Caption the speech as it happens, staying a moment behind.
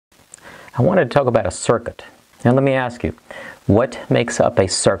I wanted to talk about a circuit. Now let me ask you, what makes up a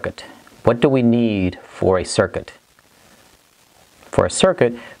circuit? What do we need for a circuit? For a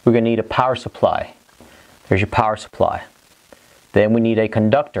circuit, we're going to need a power supply. There's your power supply. Then we need a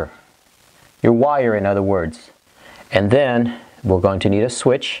conductor, your wire in other words. And then we're going to need a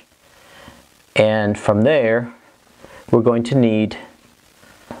switch. And from there, we're going to need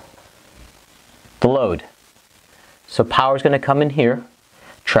the load. So power is going to come in here,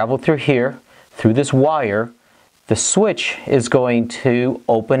 travel through here, through this wire. The switch is going to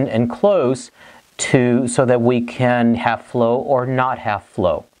open and close so that we can have flow or not have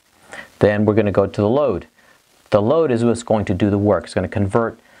flow. Then we're going to go to the load. The load is what's going to do the work. It's going to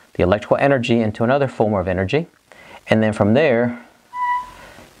convert the electrical energy into another form of energy. And then from there,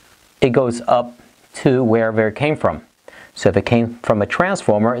 it goes up to wherever it came from. So if it came from a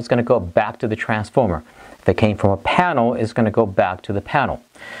transformer, it's going to go back to the transformer. If it came from a panel, it's going to go back to the panel.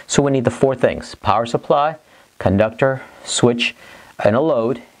 So we need the four things: power supply, conductor, switch, and a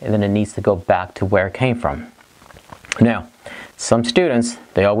load, and then it needs to go back to where it came from. Now, some students,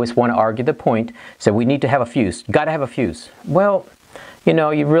 they always want to argue the point, so we need to have a fuse. You got to have a fuse. Well, you know,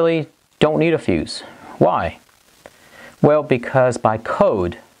 you really don't need a fuse. Why? Well, because by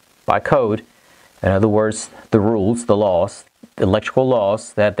code, in other words, the rules, the laws, the electrical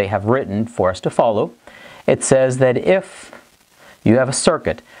laws that they have written for us to follow, it says that if you have a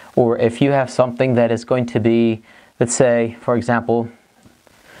circuit, or if you have something that is going to be, let's say, for example,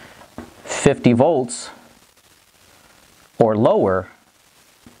 50 volts or lower,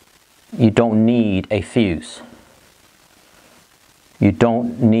 you don't need a fuse. You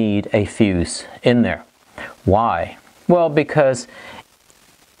don't need a fuse in there. Why? Well, because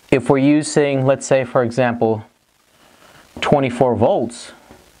if we're using, let's say, for example, 24 volts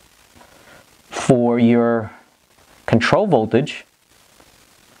for your control voltage,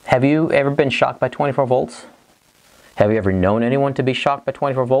 have you ever been shocked by 24 volts? Have you ever known anyone to be shocked by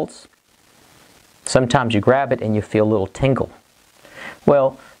 24 volts? Sometimes you grab it and you feel a little tingle.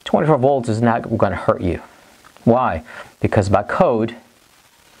 Well, 24 volts is not going to hurt you. Why? Because by code,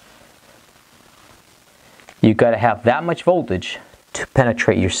 you've got to have that much voltage to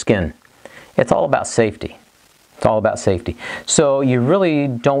penetrate your skin. It's all about safety. It's all about safety. So you really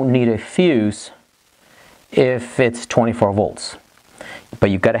don't need a fuse if it's 24 volts. But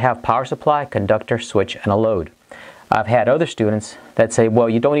you've got to have power supply, conductor, switch, and a load. I've had other students that say, well,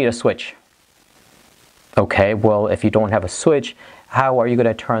 you don't need a switch. Okay, well, if you don't have a switch, how are you going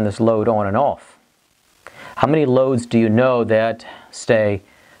to turn this load on and off? How many loads do you know that stay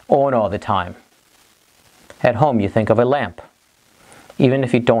on all the time? At home, you think of a lamp. Even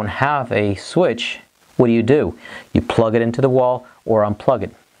if you don't have a switch, what do? You plug it into the wall or unplug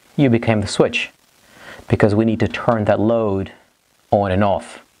it. You became the switch, because we need to turn that load on and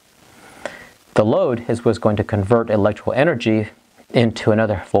off. The load is what's going to convert electrical energy into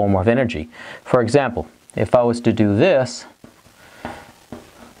another form of energy. For example, if I was to do this,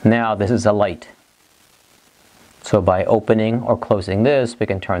 now this is a light. So by opening or closing this, we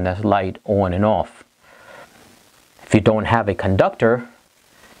can turn this light on and off. If you don't have a conductor,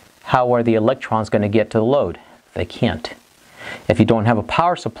 how are the electrons going to get to the load? They can't. If you don't have a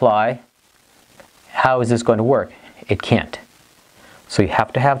power supply, how is this going to work? It can't. So you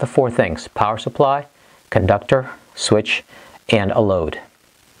have to have the four things: power supply, conductor, switch, and a load.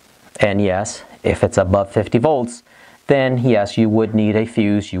 And yes, if it's above 50 volts, then yes, you would need a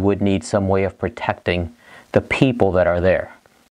fuse. You would need some way of protecting the people that are there.